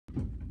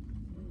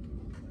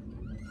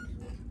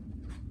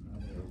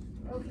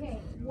Okay,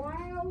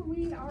 while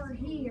we are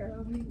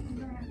here, we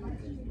don't have much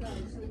to go.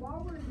 So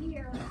while we're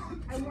here,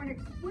 I want to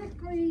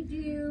quickly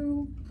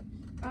do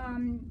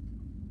an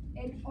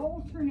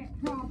alternate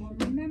problem.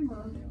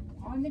 Remember,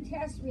 on the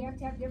test, we have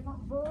to have different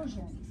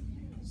versions.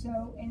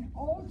 So an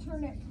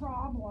alternate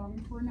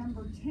problem for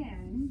number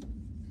 10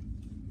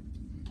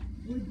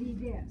 would be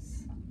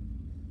this.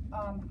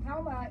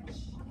 How much,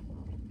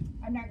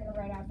 I'm not going to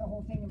write out the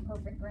whole thing in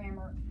perfect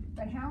grammar,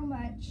 but how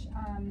much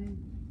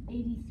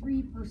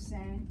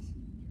 83%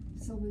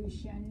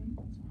 solution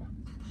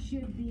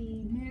should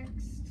be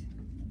mixed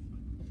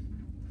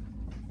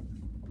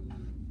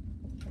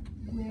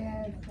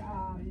with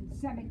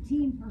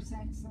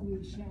 17%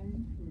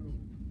 solution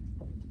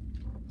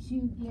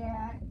to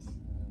get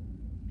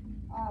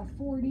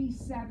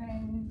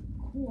 47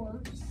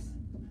 quarts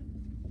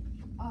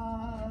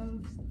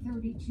of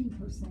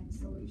 32%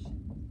 solution.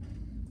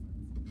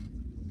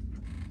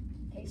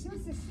 Okay, so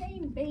it's the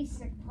same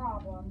basic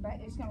problem, but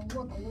it's going to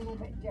look a little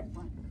bit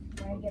different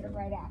when I get it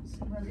right out,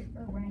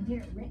 or when I get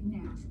it written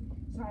out.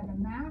 So I have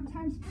amount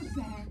times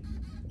percent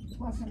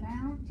plus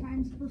amount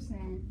times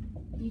percent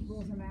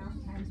equals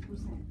amount times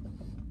percent.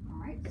 All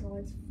right, so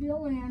let's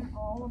fill in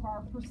all of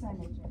our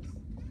percentages.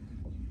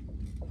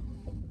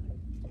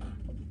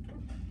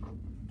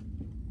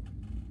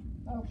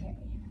 Okay,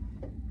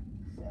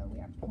 so we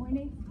have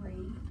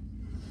 0.83,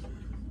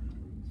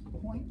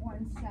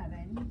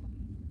 0.17,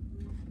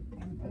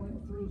 and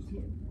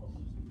 0.32.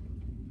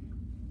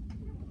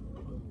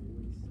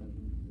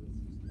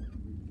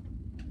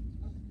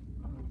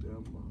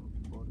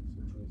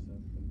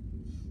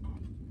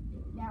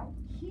 Now,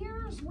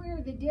 here's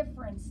where the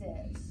difference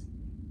is.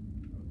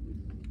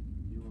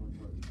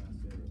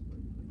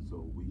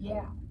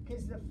 Yeah,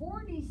 because the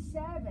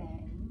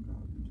 47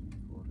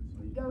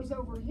 goes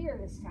over here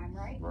this time,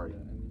 right? Right.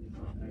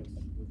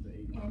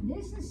 And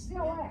this is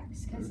still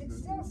X, because it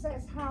still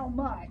says how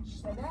much,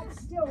 so that's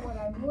still what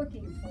I'm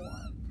looking for.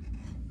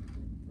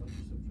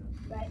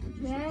 But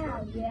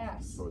now,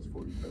 yes. So it's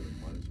 47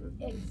 minus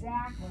 50.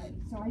 Exactly.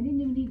 So I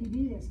didn't even need to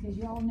do this, because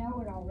you all know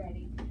it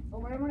already.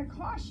 But what I want to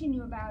caution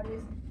you about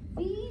is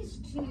these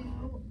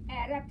two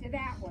add up to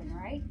that one,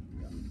 right?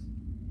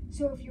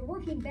 So if you're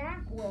working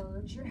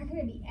backwards, you're not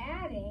going to be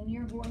adding,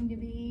 you're going to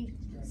be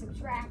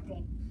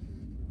subtracting.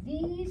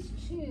 These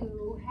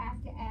two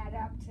have to add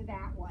up to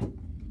that one.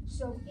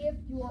 So if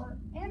your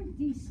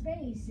empty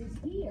space is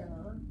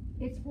here,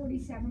 it's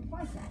 47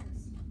 plus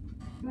X.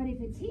 But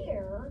if it's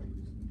here,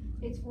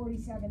 it's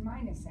 47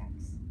 minus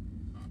X.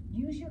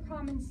 Use your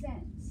common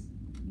sense.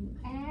 You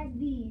add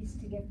these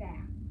to get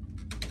that.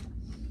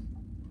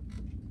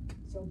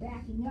 So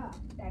backing up,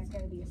 that's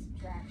going to be a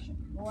subtraction.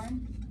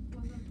 Lauren?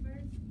 Well, the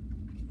first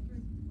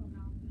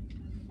amount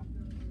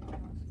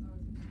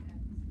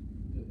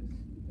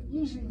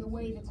Usually the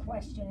way the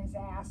question is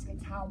asked,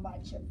 it's how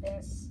much of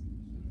this.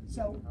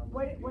 So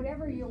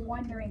whatever you're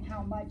wondering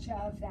how much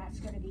of,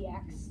 that's going to be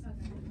X.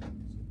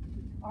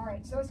 All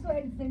right, so let's go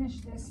ahead and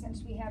finish this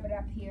since we have it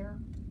up here.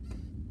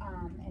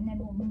 And then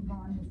we'll move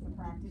on with the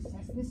practice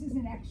test. This is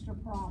an extra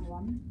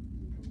problem,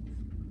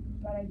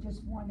 but I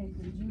just wanted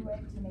to do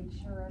it to make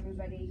sure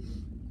everybody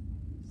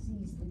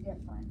sees the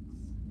difference.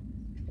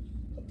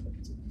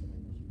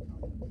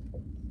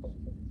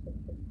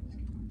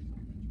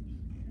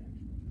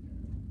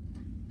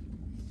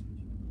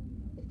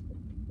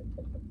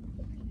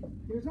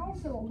 There's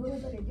also a little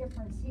bit of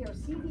difference here.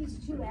 See these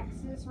two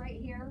X's right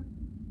here?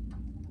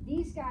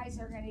 These guys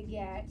are going to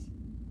get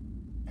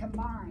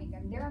combined,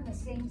 and they're on the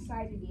same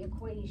side of the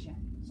equation.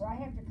 So I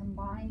have to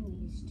combine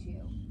these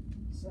two.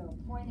 So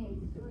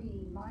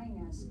 0.83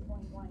 minus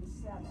 0.17.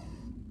 So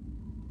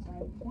I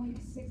have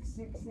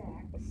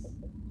 0.66x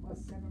plus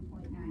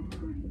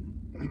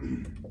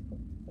 7.99.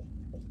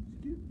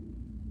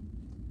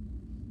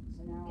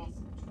 So now I'll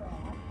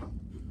subtract.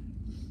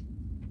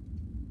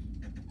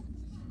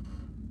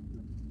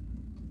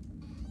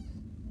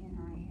 And I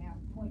have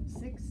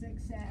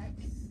 0.66x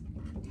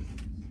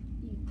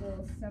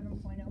equals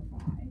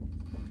 7.05.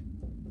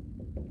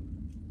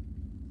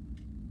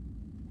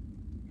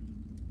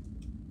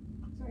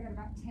 So I got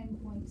about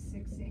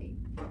 10.68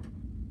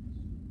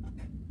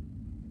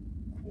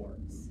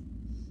 quarts.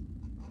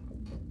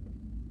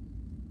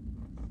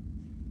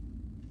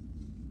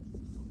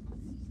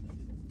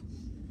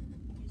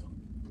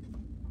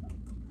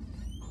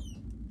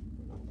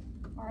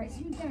 All right, so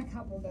you've done a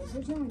couple of those.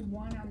 There's only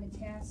one on the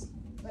test,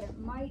 but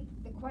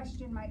the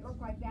question might look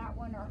like that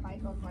one, or it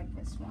might look like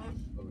this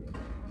one.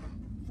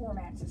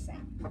 Format's the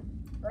same,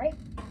 right?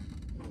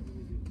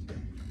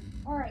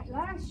 All right,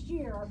 last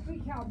year our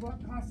pre-cal book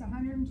cost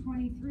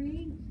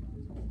 $123.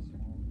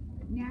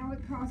 Now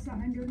it costs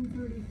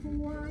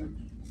 $134.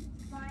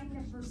 Find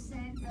the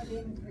percent of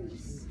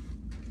increase.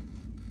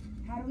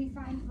 How do we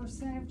find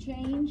percent of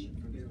change?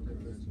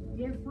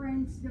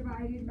 Difference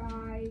divided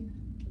by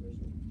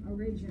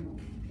original.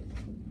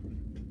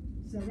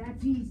 So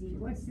that's easy.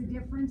 What's the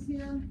difference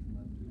here?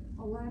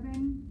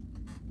 11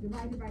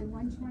 divided by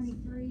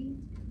 123.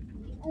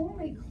 The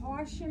only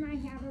caution I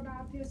have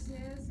about this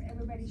is,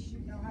 everybody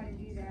should know how to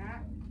do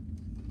that.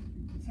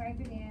 type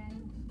it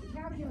in. The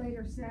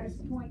calculator says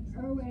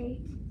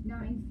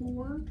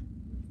 0.0894.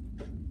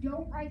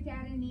 Don't write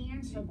that in the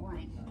answer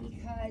blank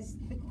because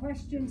the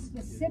question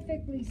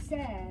specifically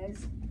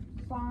says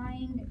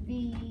find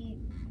the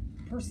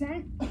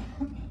percent.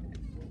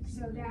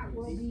 So that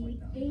will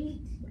be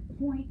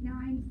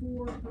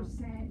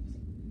 8.94%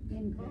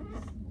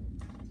 increase.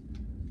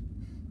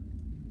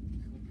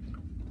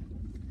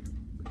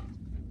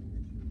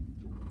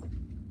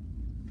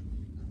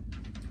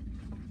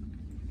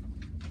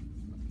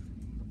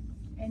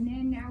 And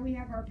then now we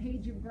have our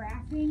page of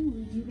graphing.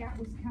 We knew that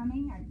was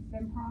coming. I've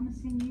been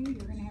promising you,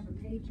 you're gonna have a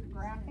page of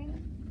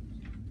graphing.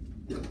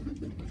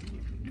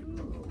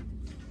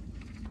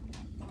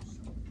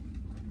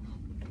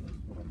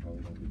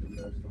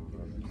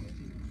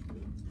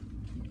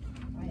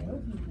 I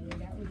hope you do,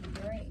 that would be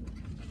great.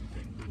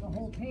 The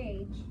whole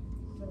page,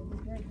 so it'd be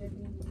good to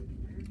be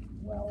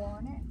well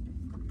on it.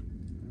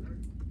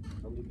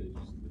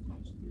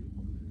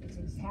 It's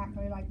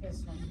exactly like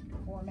this one,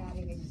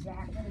 formatted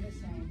exactly the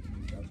same.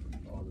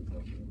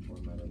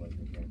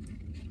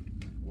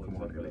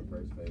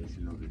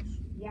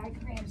 Yeah, I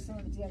crammed some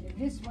of it together.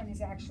 This one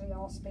is actually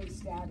all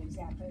spaced out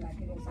exactly like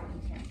it is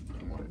on the test.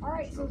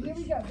 Alright, so here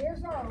we go.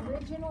 There's our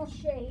original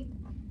shape.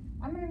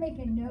 I'm going to make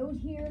a note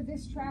here.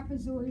 This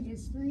trapezoid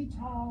is 3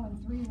 tall and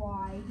 3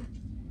 wide.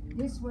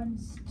 This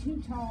one's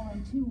 2 tall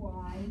and 2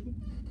 wide.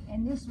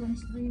 And this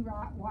one's 3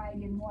 wide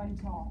and 1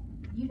 tall.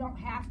 You don't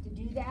have to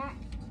do that,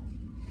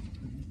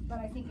 but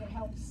I think it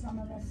helps some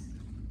of us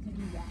to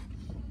do that.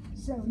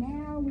 So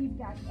now we've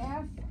got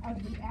f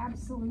of the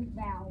absolute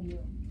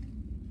value.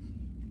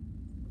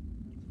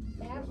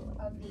 F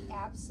of the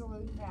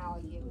absolute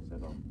value.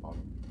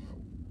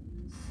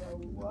 So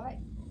what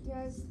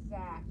does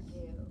that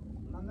do?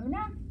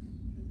 Mamuna?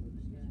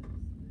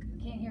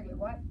 Can't hear you.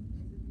 What?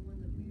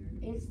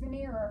 It's the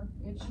mirror.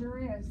 It sure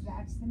is.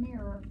 That's the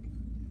mirror.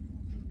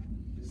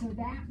 So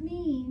that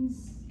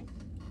means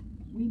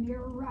we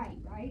mirror right,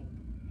 right?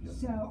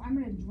 So I'm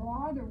going to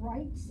draw the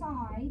right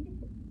side.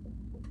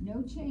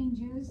 No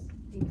changes.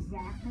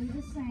 Exactly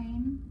the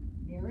same.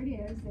 There it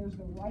is. There's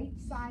the right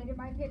side of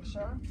my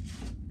picture.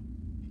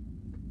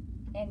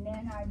 And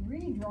then I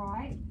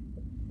redraw it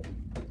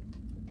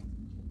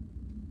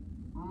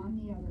on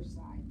the other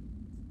side.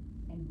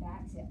 And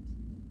that's it.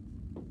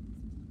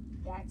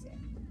 That's it.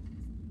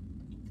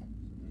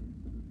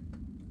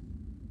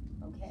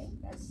 Okay,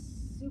 that's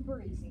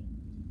super easy.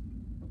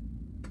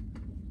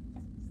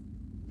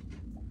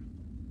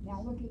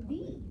 Now look at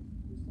B.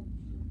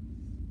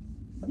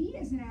 B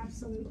is an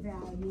absolute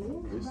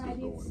value, but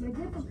it's a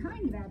different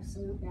kind of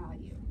absolute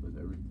value.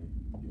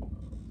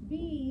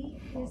 B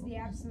is the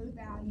absolute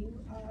value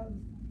of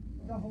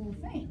the whole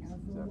thing,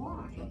 of the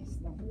y's,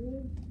 the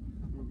whole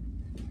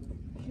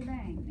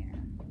shebang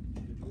there.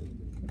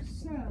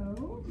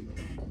 So,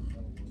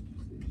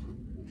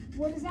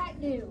 what does that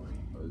do?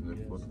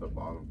 What's the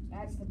bottom?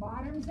 That's the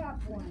bottoms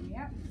up one,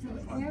 yep. So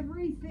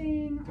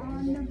everything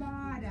on the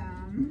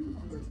bottom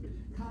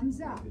comes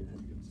up.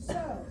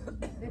 So,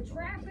 the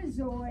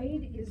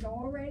trapezoid is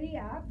already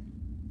up.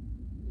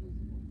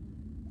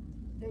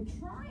 The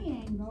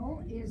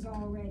triangle is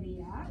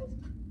already up.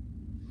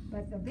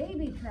 But the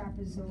baby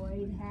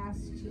trapezoid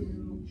has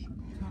to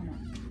come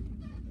up.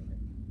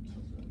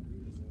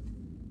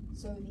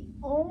 So the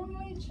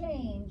only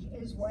change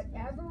is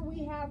whatever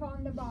we have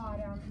on the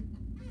bottom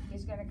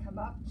is going to come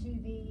up to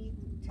the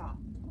top.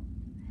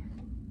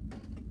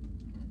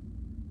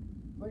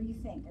 What do you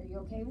think? Are you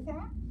okay with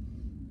that?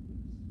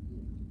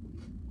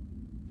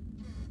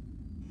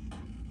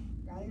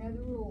 Gotta know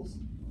the rules.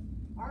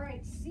 All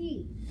right,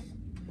 C.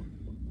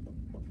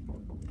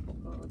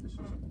 This is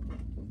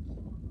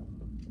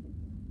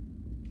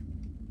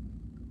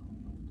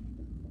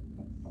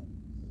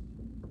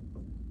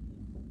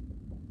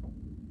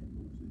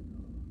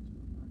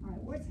All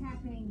right, what's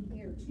happening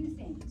here? Two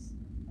things.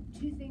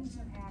 Two things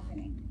are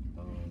happening.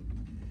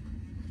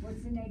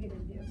 What's the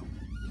negative do?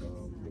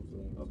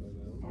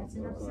 That's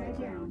an upside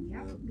down.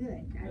 Yep,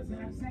 good. That's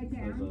an upside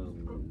down.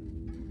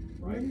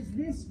 What does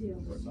this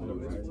do?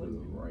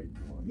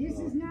 This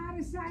is not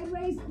a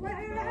sideways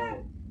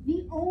flip.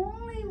 The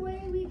only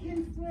way we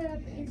can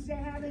flip is to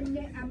have a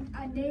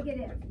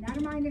negative, not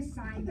a minus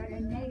sign, but a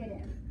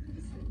negative.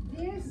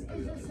 This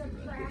is a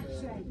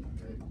subtraction.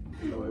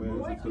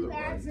 What do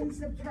adds and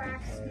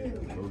subtracts do?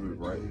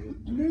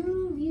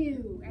 Move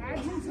you.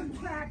 Adds and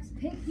subtracts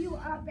pick you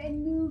up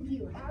and move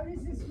you. How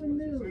does this one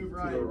move?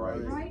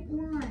 Right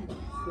one.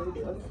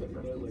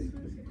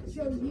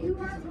 So you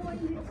are going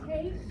to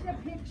take the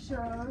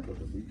picture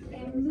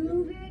and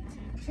move it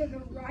to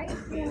the right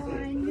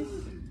one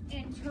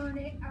and turn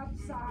it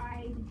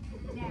upside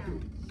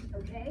down.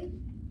 Okay?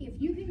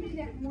 If you can do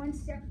that in one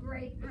step,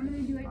 great. I'm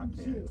going to do it in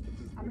two.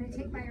 I'm going to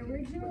take my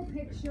original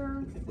picture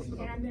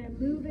and I'm going to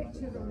move it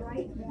to the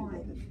right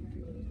one.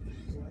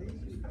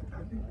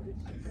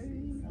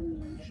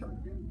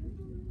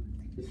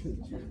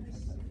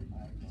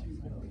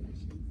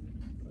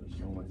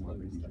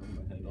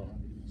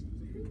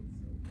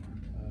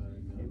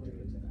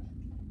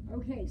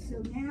 Okay, so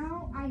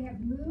now I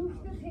have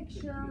moved the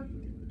picture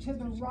to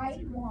the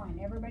right one.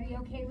 Everybody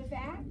okay with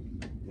that?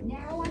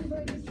 Now I'm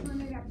going to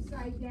turn it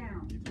upside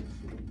down.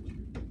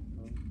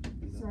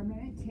 So I'm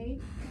going to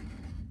take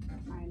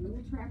my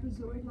little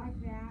trapezoid like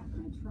that,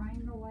 my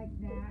triangle like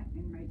that,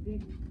 and my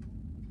big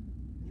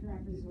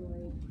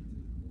trapezoid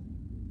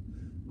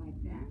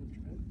like that.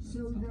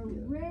 So the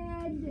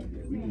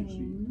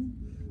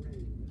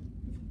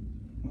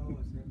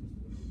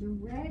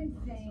red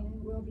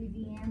thing will be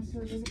the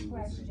answer to the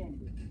question.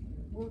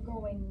 We're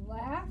going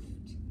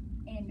left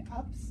and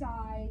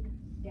upside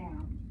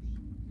down.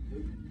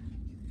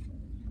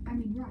 I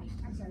mean right,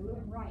 I'm sorry, we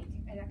went right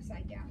and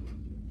upside down.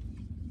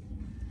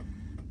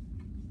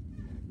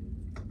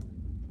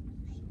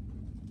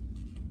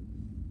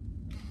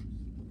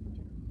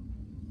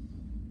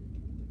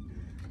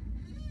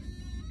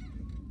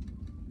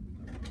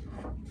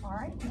 All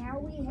right, now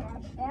we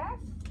have f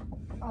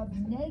of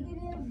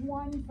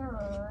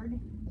 -1/3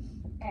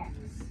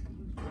 x.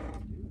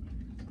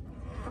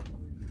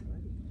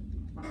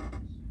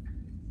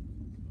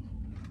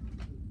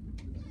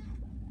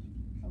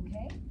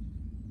 Okay?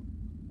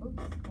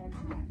 Oops,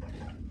 that's not.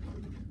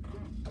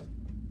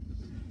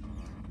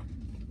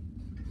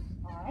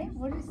 All right,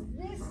 what does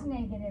this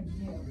negative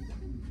do?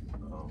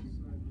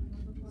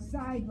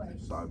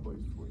 Sideways.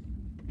 Sideways flip.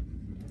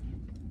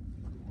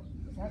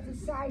 That's a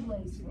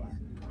sideways flip.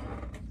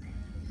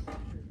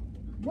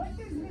 What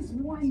does this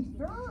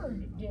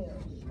 1/3 do?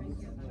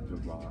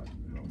 Divide.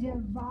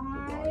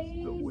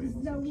 Divides the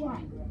width. the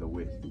what? The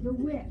width. The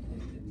width.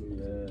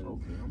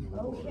 Okay.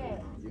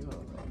 Okay.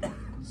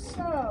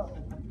 So,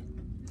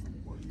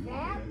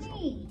 that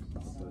means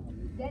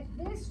that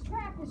this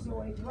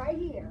trapezoid right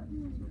here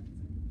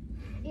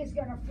is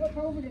going to flip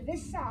over to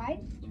this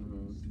side,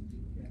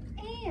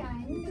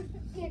 and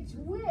its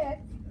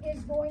width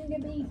is going to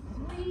be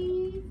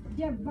 3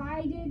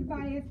 divided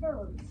by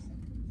 1/3.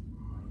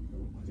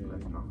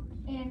 That's not.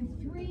 And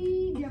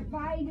 3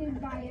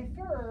 divided by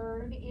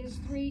 1/3 is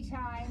 3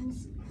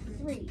 times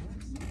 3.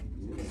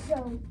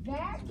 So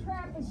that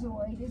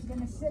trapezoid is going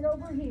to sit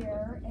over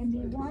here and be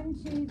 1,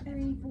 2,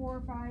 3,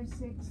 4, 5,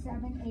 6,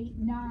 7, 8,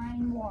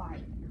 9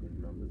 wide.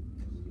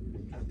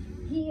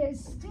 He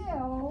is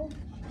still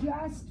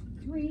just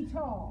 3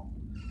 tall.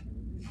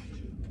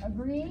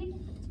 Agreed?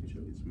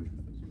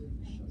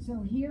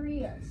 So here he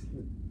is.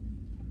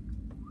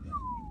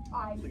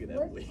 I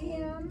flipped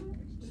him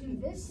to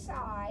this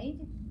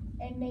side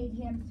and made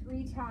him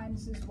 3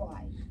 times as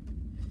wide.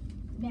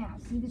 Now,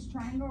 see this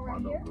triangle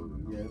right here?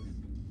 Yes.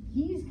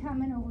 He's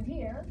coming over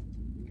here,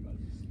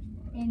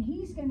 and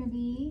he's going to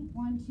be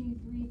 1, 2,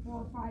 3,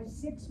 4, 5,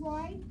 6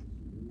 wide,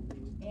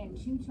 and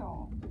 2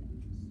 tall.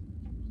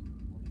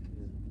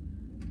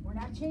 We're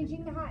not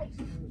changing the height.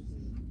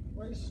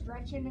 We're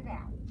stretching it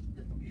out.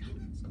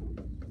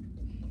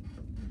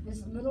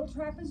 This little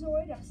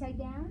trapezoid upside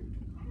down,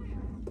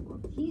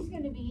 he's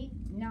going to be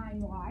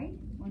 9 wide.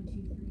 1, 2,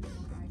 3, 4,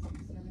 5,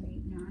 6, 7,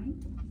 8, 9.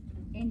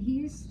 And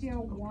he is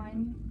still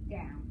 1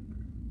 down.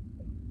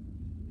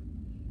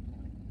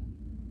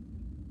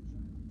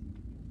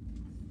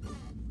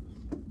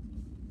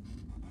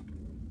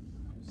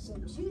 So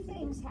 2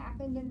 things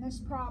happened in this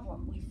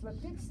problem. We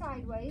flipped it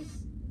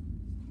sideways,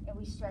 and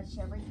we stretched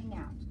everything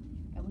out.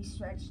 And we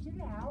stretched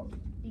it out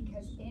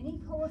because any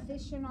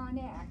coefficient on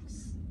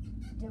x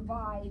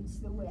divides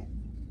the width.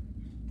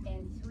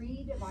 And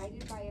 3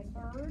 divided by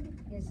 1/3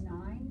 is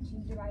 9.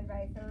 2 divided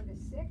by 1/3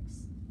 is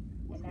 6.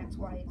 And that's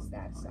why it's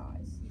that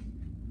size.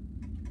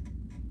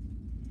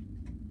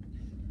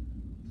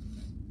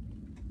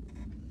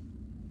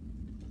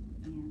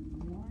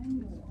 And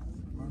one more.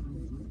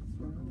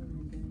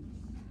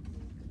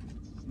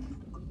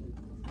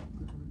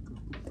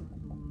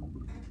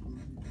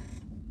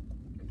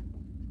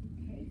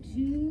 Okay,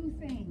 2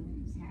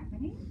 things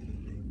happening.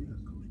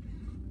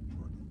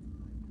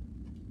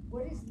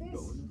 What does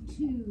this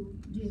 2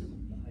 do?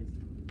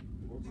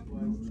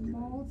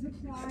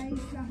 Multiplies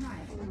the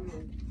height.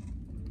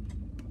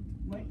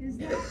 What does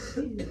that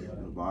 2 do?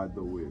 Divide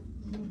the width.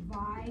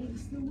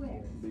 Divides the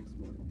width.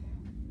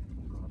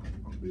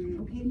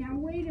 Okay, now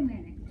wait a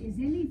minute. Is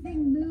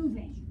anything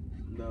moving?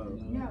 No.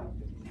 No.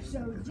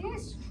 So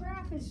this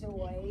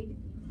trapezoid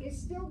is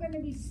still going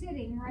to be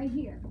sitting right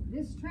here.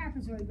 This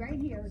trapezoid right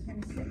here is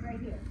going to sit right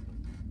here.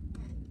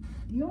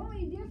 The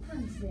only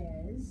difference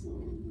is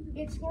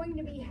it's going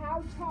to be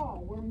how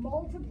tall. We're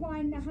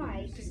multiplying the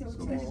height, so it's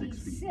going to be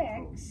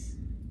 6.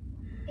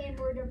 And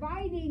we're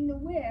dividing the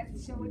width,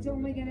 so it's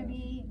only going to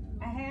be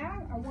a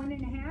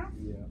 1.5.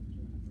 Yeah.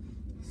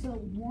 So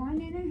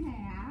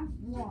 1.5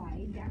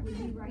 wide, that would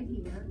be right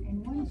here,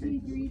 and 1, 2,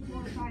 3,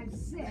 4, 5,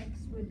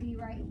 6 would be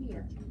right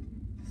here.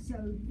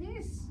 So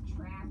this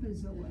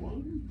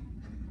trapezoid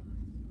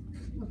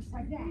looks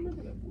like that.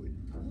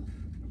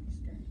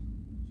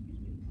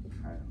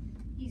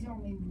 He's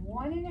only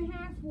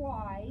 1.5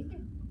 wide,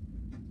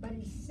 but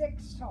he's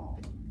 6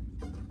 tall.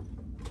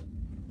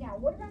 Now,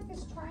 what about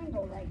this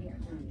triangle right here?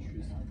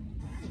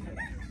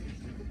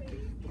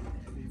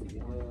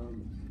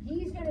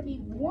 He's going to be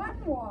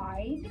 1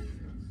 wide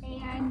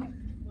and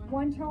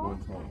One tall?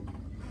 One tall.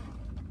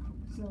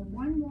 So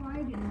one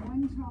wide and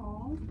one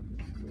tall.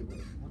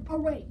 Oh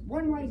wait,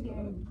 one wide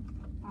and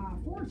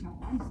four tall,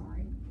 I'm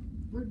sorry.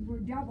 We're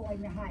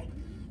doubling the height.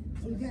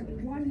 So it's gonna be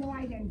one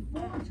wide and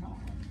four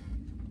tall.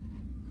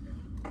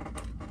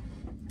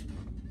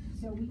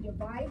 So we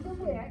divide the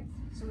width,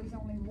 so he's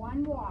only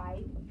one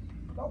wide,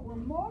 but we're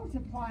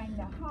multiplying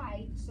the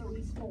height, so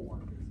he's four.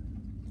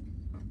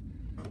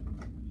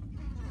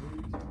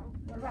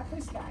 What about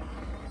this guy?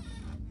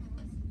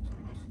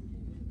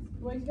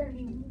 Well, he's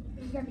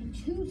gonna be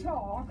too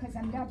tall, because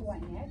I'm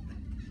doubling it,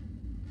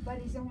 but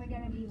he's only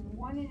gonna be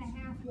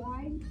 1.5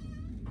 wide.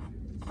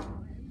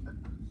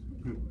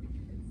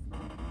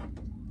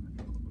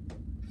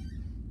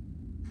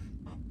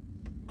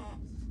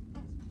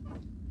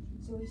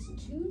 So he's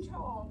too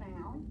tall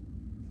now,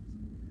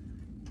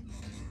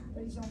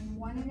 but he's only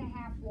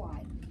 1.5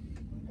 wide,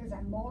 because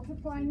I'm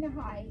multiplying the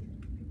height,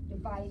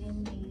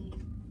 dividing the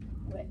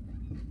width.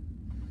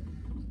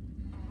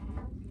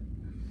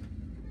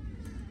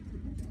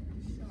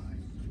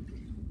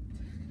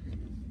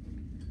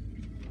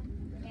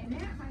 And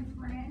that, my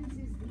friends,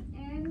 is the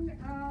end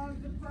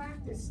of the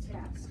practice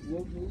test.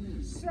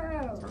 So,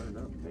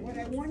 what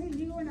I want to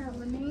do in our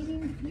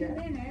remaining few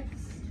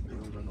minutes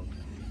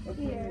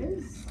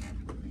is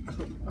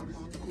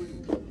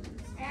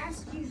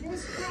ask you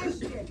this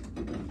question.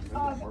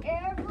 Of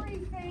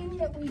everything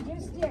that we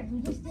just did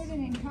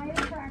an entire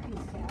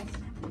practice test.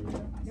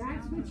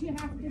 That's what you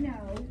have to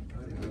know.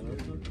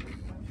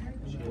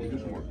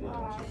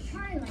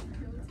 Tyler,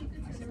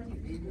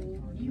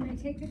 you may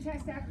take the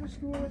test after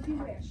school if you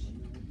wish.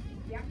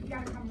 Yep, you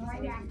gotta come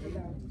right after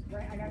though.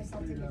 Right, I gotta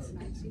sell tickets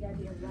tonight, so you gotta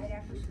be here right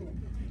after school.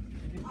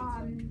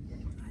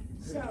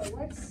 So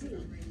let's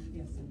see.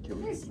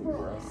 This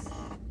verse.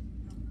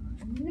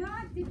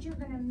 Not that you're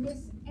gonna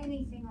miss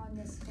anything on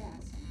this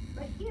test,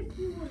 but if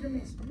you were to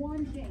miss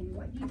one thing,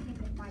 what do you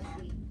think it might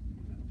be?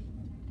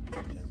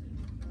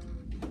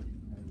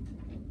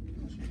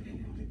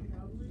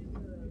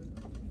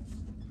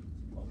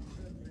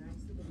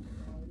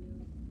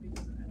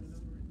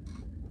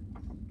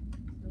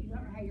 You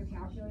don't know how your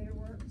calculator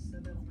works?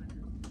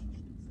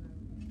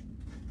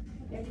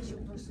 That is your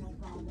personal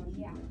problem,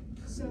 yeah.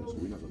 So,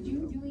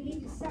 do we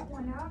need to set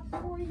one up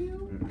for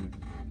you?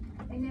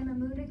 And then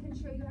Mamuna can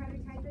show you how to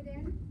type it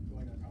in?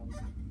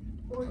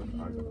 Or do you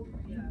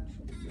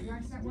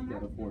want to set one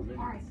up?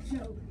 Alright,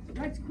 so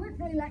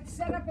let's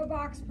set up a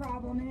box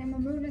problem, and then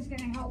Mamuna's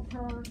going to help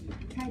her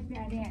type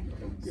that in.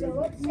 So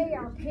let's say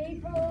our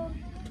paper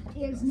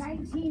is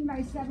 19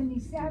 by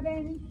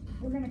 77.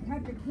 We're going to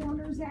cut the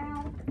corners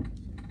out.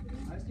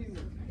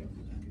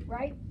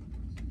 Right?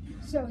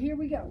 So here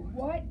we go.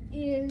 What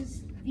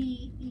is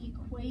the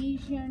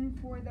equation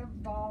for the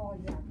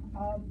volume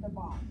of the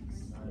box?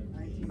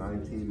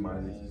 19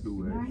 minus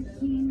 2x.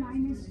 19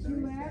 minus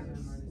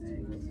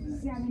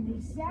 2x,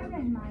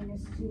 77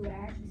 minus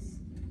 2x,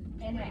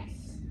 and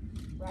x,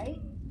 right?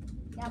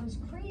 Now, as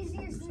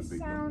crazy as this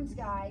sounds,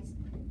 guys,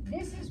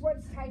 this is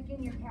what's typed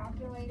in your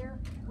calculator.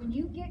 When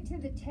you get to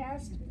the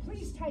test,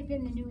 please type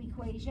in the new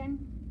equation.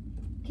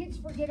 Kids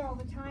forget all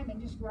the time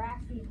and just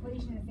graph the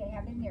equation that they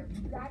have in there.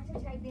 You've got to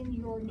type in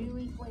your new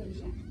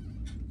equation.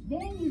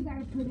 Then you've got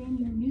to put in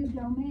your new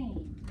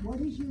domain.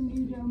 What is your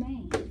new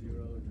domain?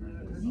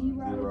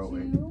 0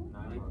 to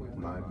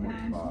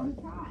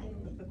 9.5.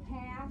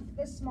 Half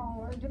the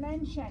smaller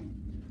dimension.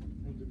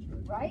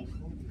 Right?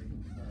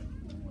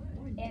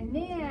 And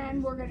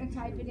then we're going to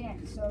type it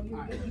in. So you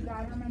got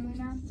it,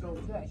 Mamuna?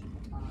 Good.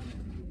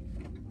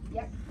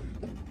 Yep.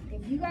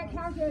 If you got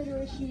calculator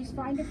issues,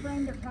 find a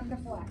friend or come to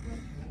Flex.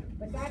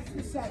 But that's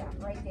the setup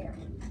right there.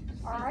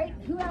 All right,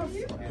 who else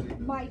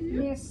might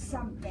miss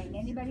something?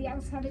 Anybody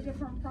else have a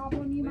different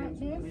problem you might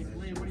miss?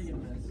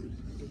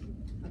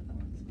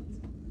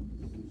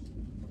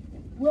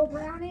 Will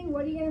Browning,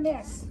 what are you going to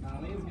miss?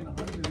 Liam's getting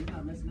 100, he's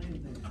not missing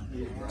anything.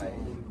 Yeah, right.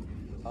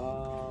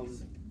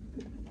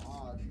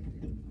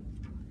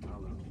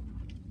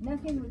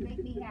 Nothing would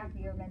make me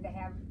happier than to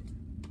have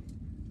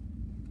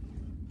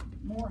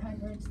more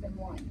hundreds than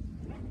one.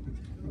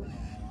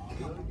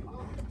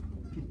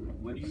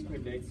 What do you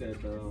predict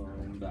that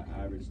the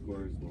average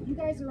scores will be? You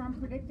guys are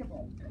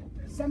unpredictable.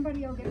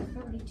 Somebody will get a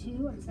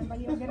 32 and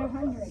somebody will get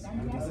 100. I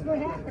mean, that's what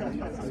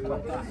happens.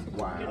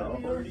 Wow.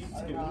 32.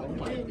 Oh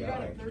my You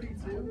got a God.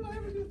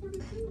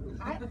 32?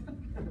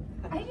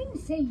 I didn't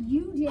say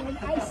you did.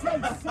 I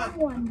said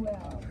someone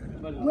will.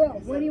 Will,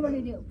 what do you want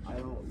to do? I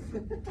don't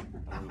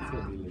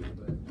typically,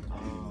 but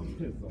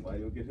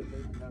somebody will get a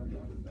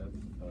 39.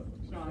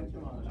 Sean,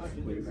 come on. All right,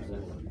 here we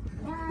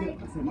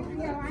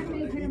go. I'm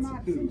making them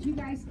up since you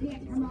guys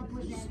can't come up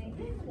with any.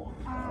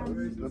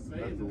 That's a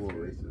little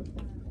racist.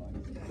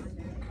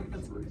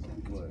 That's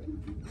racist. What?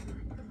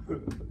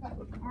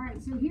 All right,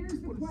 so here's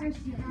the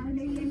question. Are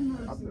they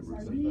inverses?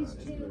 Are these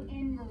two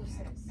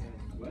inverses?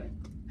 What?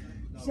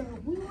 So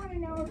if we want to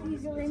know if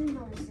these are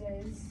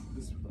inverses,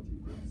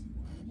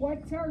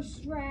 what's our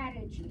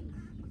strategy?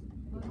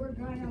 We're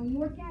going to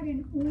look at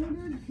an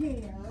ordered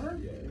pair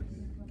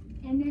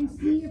and then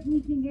see if we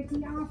can get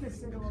the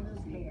opposite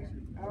ordered pair.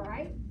 All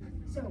right?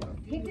 So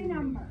pick a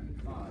number.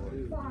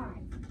 5.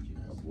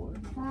 Of what?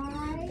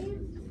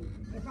 5.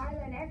 If I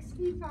let x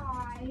be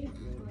 5,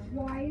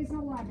 y is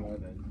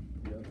 11.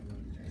 Yep.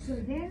 So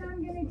then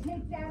I'm gonna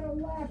take that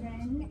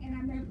 11 and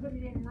I'm gonna put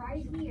it in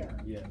right here.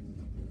 Yes.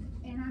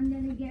 And I'm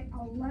gonna get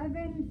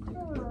 11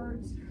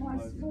 thirds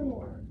plus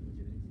 4.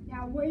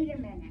 Now wait a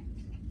minute.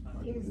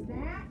 Is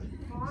that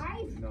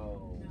 5?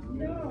 No.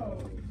 No.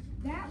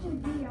 That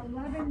would be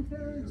 11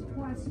 thirds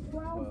plus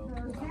 12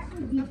 thirds. That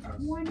would be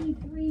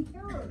 23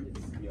 thirds.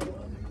 Yep.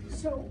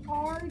 So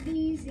are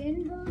these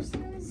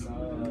inverses?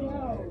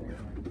 No.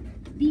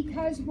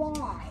 Because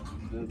why?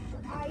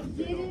 I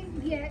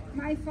didn't get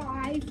my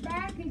 5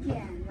 back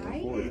again,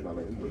 right? 4 is not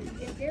an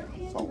inverse. If they're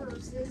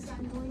inverses,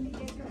 I'm going to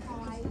get the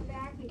 5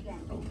 back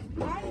again.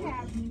 I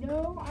have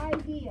no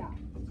idea.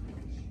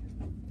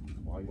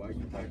 Why are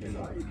you typing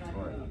up?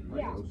 Alright.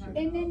 Yeah,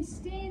 and then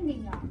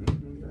standing up.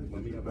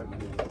 Let me have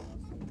that.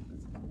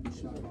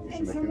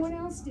 And someone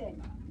else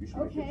did. You should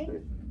make Okay. it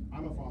stay.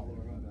 I'm a follower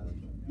on that.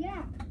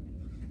 Yeah,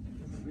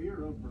 Be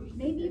your own person.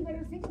 maybe you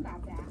better think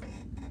about that.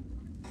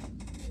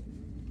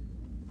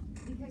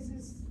 Because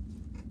this,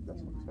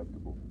 That's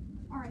acceptable.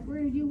 all right, we're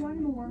gonna do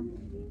one more.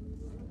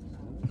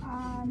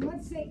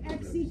 Let's say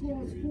x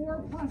equals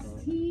 4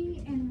 plus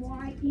t and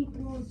y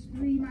equals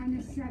 3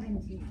 minus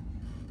 17.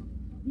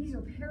 These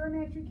are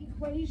parametric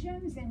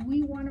equations and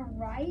we wanna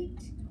write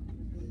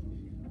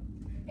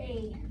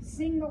a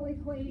single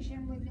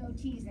equation with no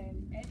t's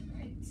in it.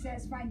 It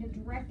says find a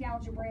direct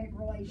algebraic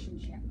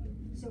relationship.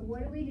 So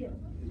what do?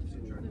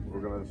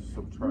 We're gonna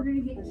subtract. We're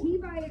gonna get 4. t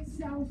by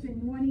itself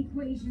in one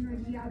equation or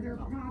the other,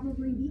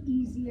 probably the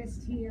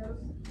easiest here.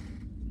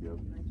 Yep.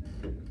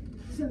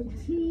 So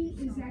t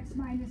is x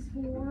minus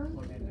 4.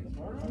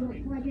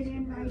 We'll plug it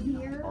in right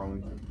here.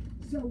 Arlington.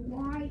 So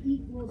y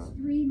equals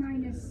 3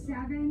 minus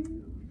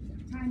 7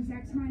 times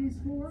x minus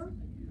 4.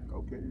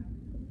 Okay.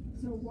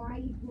 So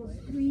y equals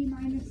 3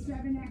 minus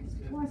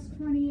 7x plus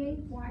 28.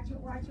 Watch it,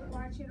 watch it,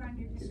 watch it on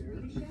your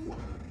distribution.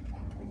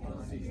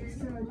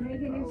 So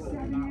negative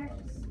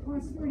 7x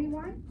plus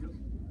 31.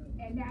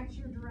 And that's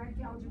your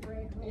direct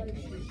algebraic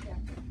relationship.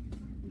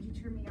 Would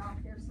you turn me off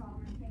there,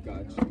 Solomon?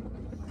 Thank you. Gotcha.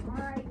 All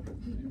right,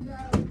 you can go.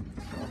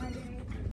 Bye, Dave.